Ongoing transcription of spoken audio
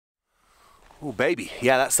Oh baby,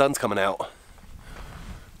 yeah, that sun's coming out.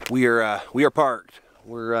 We are parked.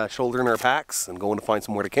 We're shouldering our packs and going to find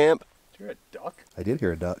somewhere to camp. Did you hear a duck? I did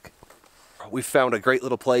hear a duck. We found a great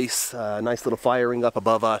little place, nice little fire ring up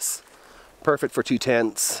above us. Perfect for 2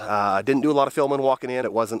 tents. Didn't do a lot of filming walking in.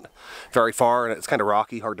 It wasn't very far and it's kind of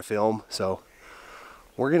rocky, hard to film. So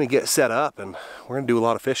we're gonna get set up and we're gonna do a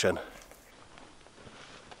lot of fishing.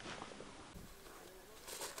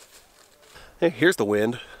 Hey, here's the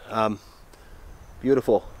wind.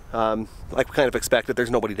 Beautiful. Like we kind of expected,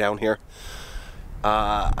 there's nobody down here.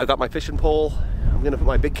 I've got my fishing pole. I'm gonna put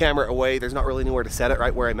my big camera away. There's not really anywhere to set it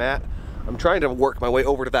right where I'm at. I'm trying to work my way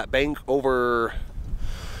over to that bank over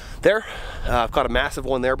there. I've caught a massive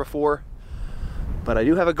one there before, but I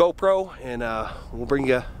do have a GoPro, and we'll bring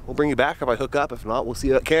you back if I hook up. If not, we'll see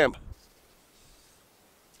you at camp.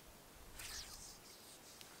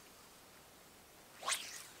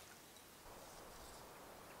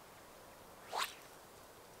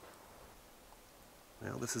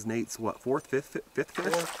 Well, this is Nate's, what, fifth fish?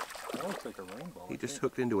 That looks like a rainbow. He just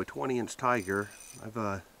hooked into a 20-inch tiger.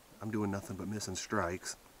 I'm doing nothing but missing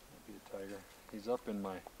strikes. Be a tiger. He's up in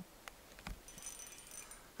my...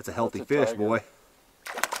 That's a healthy fish, tiger. boy.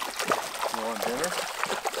 You want dinner?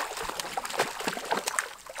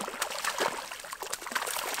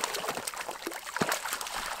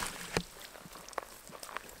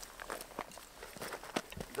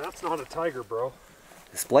 That's not a tiger, bro.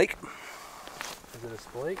 This Blake? Is it a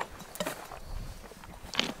splake?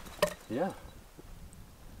 Yeah.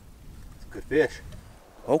 It's a good fish.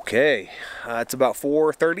 Okay, it's about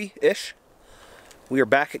 4:30-ish. We are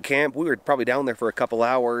back at camp. We were probably down there for a couple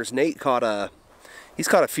hours. Nate he's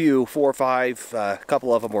caught a few, 4 or 5. A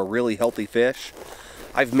couple of them were really healthy fish.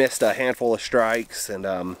 I've missed a handful of strikes, and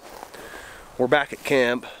we're back at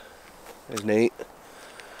camp. There's Nate.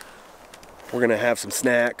 We're gonna have some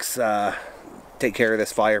snacks, take care of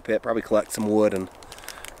this fire pit, probably collect some wood and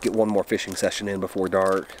get one more fishing session in before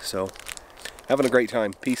dark. So, having a great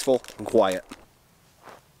time, peaceful and quiet.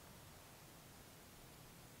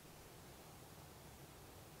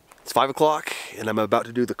 It's 5 o'clock and I'm about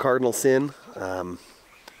to do the cardinal sin. I'm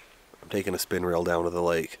taking a spin reel down to the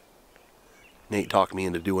lake. Nate talked me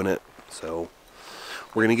into doing it, so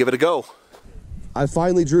we're gonna give it a go. I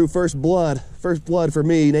finally drew first blood. First blood for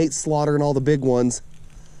me. Nate's slaughtering all the big ones.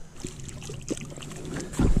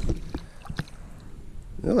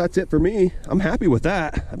 Well, that's it for me. I'm happy with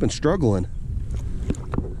that. I've been struggling.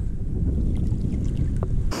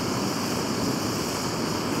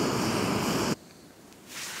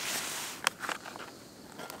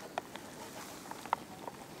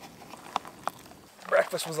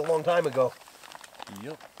 Breakfast was a long time ago.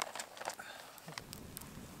 Yep.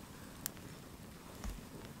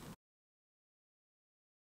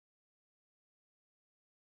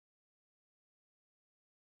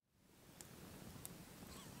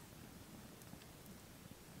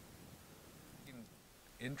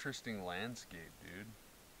 Interesting landscape, dude.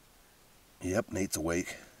 Yep, Nate's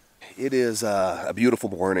awake. It is a beautiful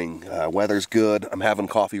morning. Weather's good. I'm having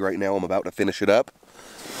coffee right now. I'm about to finish it up.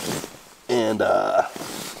 And I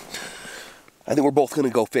think we're both going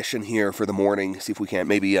to go fishing here for the morning. See if we can't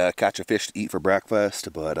maybe catch a fish to eat for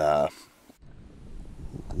breakfast. But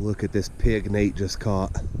look at this pig Nate just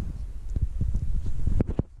caught.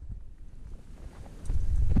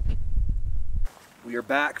 We are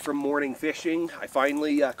back from morning fishing. I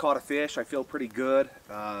finally caught a fish. I feel pretty good.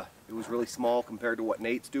 It was really small compared to what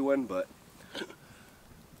Nate's doing, but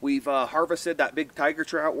we've harvested that big tiger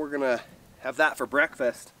trout. We're gonna have that for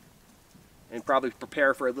breakfast and probably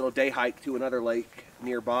prepare for a little day hike to another lake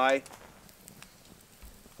nearby.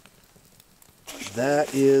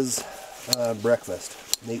 That is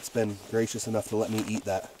breakfast. Nate's been gracious enough to let me eat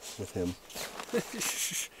that with him.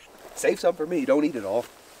 Save some for me, don't eat it all.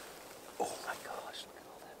 Oh my gosh, look at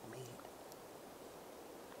all that meat.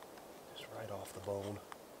 Just right off the bone.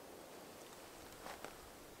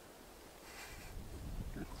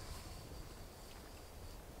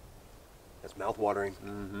 That's mouth-watering.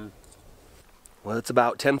 Mm-hmm. Well, it's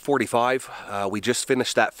about 10:45. We just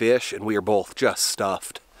finished that fish and we are both just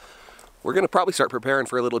stuffed. We're gonna probably start preparing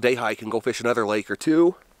for a little day hike and go fish another lake or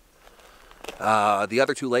two. The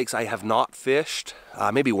other 2 lakes I have not fished.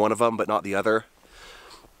 Maybe one of them, but not the other.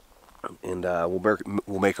 And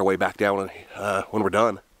we'll make our way back down when we're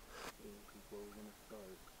done.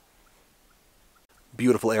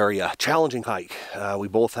 Beautiful area, challenging hike. We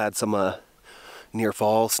both had some near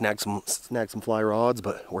falls, snagged some fly rods,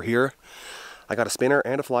 but we're here. I got a spinner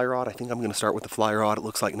and a fly rod. I think I'm going to start with the fly rod. It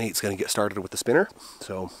looks like Nate's going to get started with the spinner,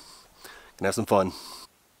 so gonna have some fun.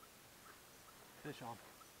 Fish on.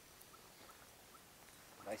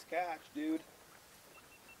 Nice catch, dude.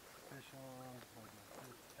 Fish on, like my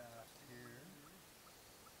first cast here.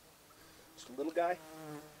 Just a little guy?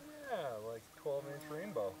 Yeah, like 12-inch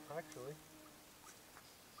rainbow, actually.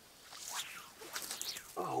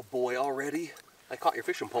 Oh boy, already? I caught your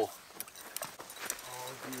fishing pole.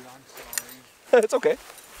 Oh, dude, I'm sorry. It's okay.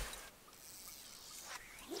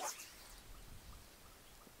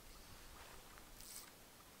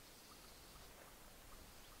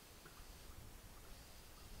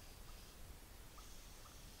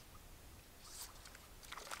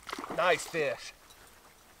 Nice fish.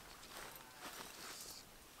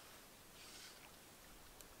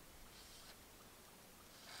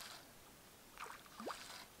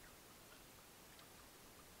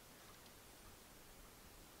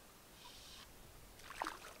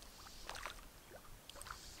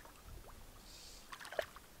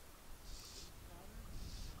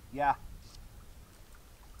 Yeah.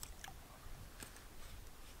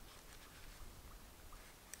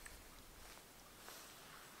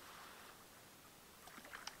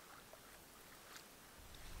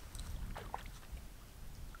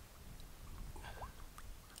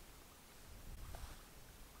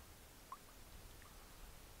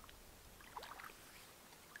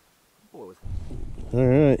 All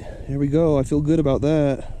right, here we go. I feel good about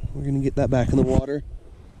that. We're gonna get that back in the water.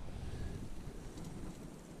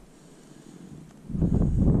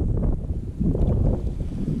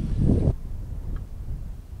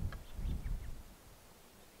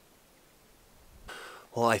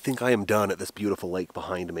 Well, I think I am done at this beautiful lake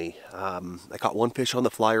behind me. I caught one fish on the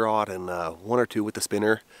fly rod and one or two with the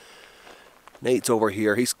spinner. Nate's over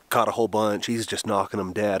here. He's caught a whole bunch. He's just knocking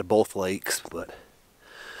them dead, both lakes. But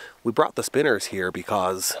we brought the spinners here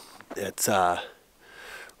because it's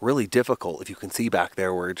really difficult. If you can see back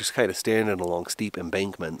there, we're just kind of standing along steep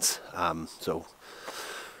embankments. So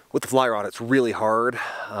with the fly rod, it's really hard.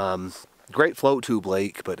 Great float tube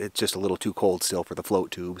lake, but it's just a little too cold still for the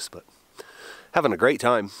float tubes. But having a great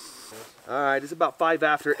time. All right, it's about 5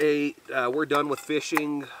 after 8. We're done with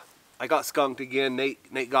fishing. I got skunked again.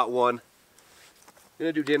 Nate got one.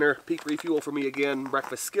 Gonna do dinner. Peak refuel for me again.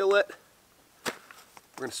 Breakfast skillet.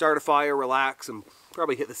 We're gonna start a fire, relax, and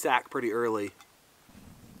probably hit the sack pretty early.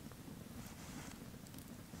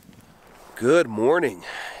 Good morning.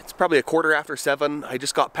 It's probably a quarter after 7. I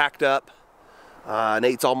just got packed up.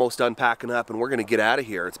 Nate's almost done packing up, and we're gonna get out of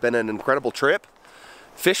here. It's been an incredible trip.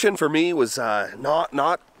 Fishing for me was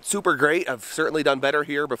not super great. I've certainly done better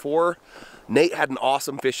here before. Nate had an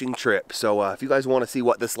awesome fishing trip. So if you guys want to see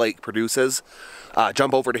what this lake produces,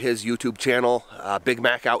 jump over to his YouTube channel, Big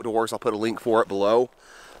Mac Outdoors. I'll put a link for it below.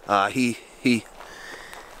 He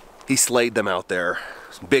slayed them out there.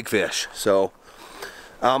 Some big fish. So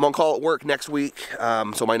I'm on call at work next week.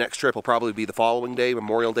 So my next trip will probably be the following day,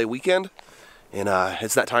 Memorial Day weekend. And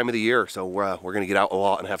it's that time of the year, so we're going to get out a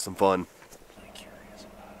lot and have some fun.